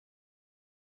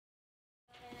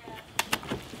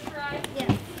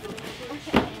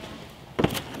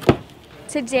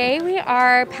Today we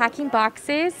are packing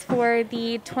boxes for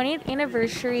the 20th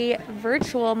anniversary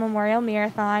virtual Memorial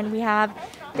Marathon. We have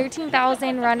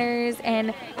 13,000 runners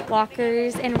and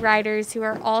walkers and riders who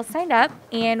are all signed up,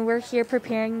 and we're here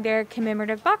preparing their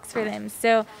commemorative box for them.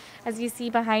 So as you see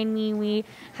behind me, we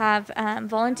have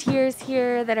volunteers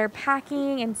here that are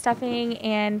packing and stuffing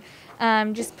and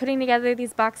just putting together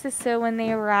these boxes so when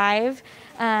they arrive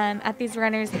at these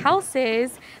runners'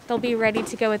 houses, they'll be ready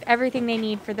to go with everything they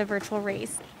need for the virtual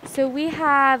race. So we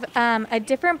have a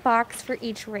different box for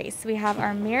each race. We have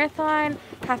our marathon,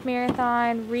 half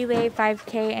marathon, relay,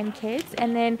 5K, and kids.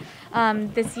 And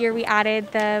then this year we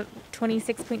added the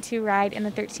 26.2 ride and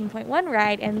the 13.1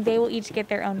 ride, and they will each get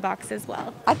their own box as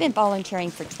well. I've been volunteering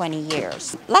for 20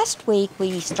 years. Last week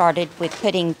we started with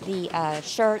putting the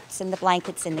shirts and the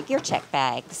blankets in the gear check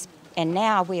bags, and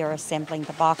now we are assembling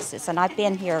the boxes. And I've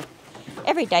been here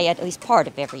every day, at least part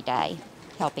of every day,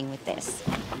 helping with this.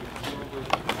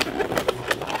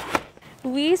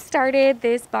 We started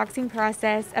this boxing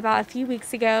process about a few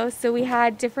weeks ago, so we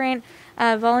had different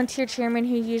volunteer chairmen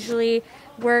who usually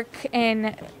work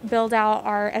and build out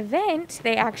our event.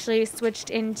 They actually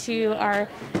switched into our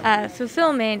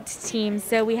fulfillment team,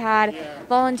 so we had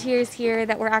volunteers here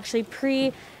that were actually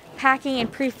pre-packing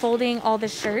and pre-folding all the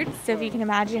shirts. So if you can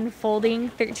imagine folding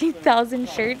 13,000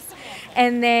 shirts.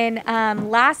 And then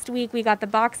last week we got the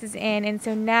boxes in, and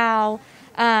so now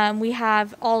we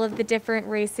have all of the different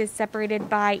races separated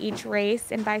by each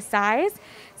race and by size.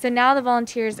 So now the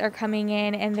volunteers are coming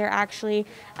in and they're actually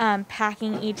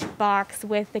packing each box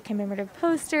with the commemorative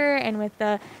poster and with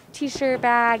the t-shirt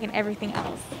bag and everything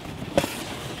else.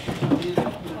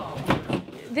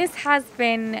 This has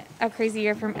been a crazy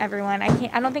year from everyone.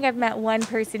 I don't think I've met one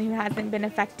person who hasn't been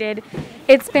affected.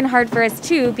 It's been hard for us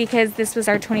too because this was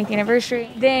our 20th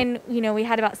anniversary. Then, we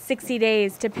had about 60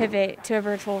 days to pivot to a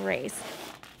virtual race.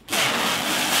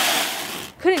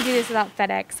 Couldn't do this without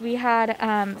FedEx. We had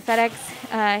FedEx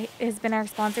has been our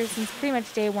sponsor since pretty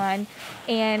much day one,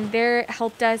 and they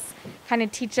helped us kind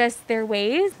of teach us their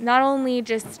ways, not only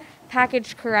just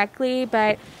packaged correctly,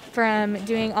 but from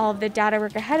doing all of the data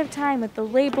work ahead of time with the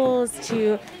labels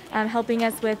to helping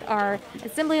us with our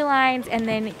assembly lines, and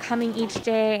then coming each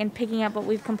day and picking up what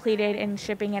we've completed and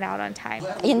shipping it out on time.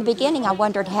 In the beginning, I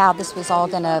wondered how this was all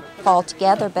going to fall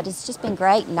together, but it's just been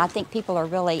great, and I think people are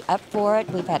really up for it.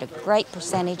 We've had a great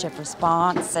percentage of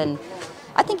response, and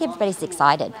I think everybody's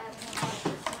excited.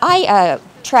 I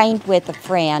trained with a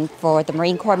friend for the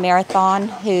Marine Corps Marathon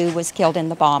who was killed in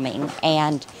the bombing,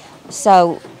 and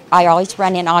so I always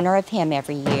run in honor of him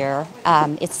every year.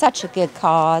 It's such a good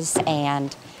cause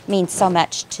and means so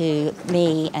much to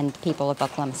me and the people of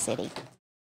Oklahoma City.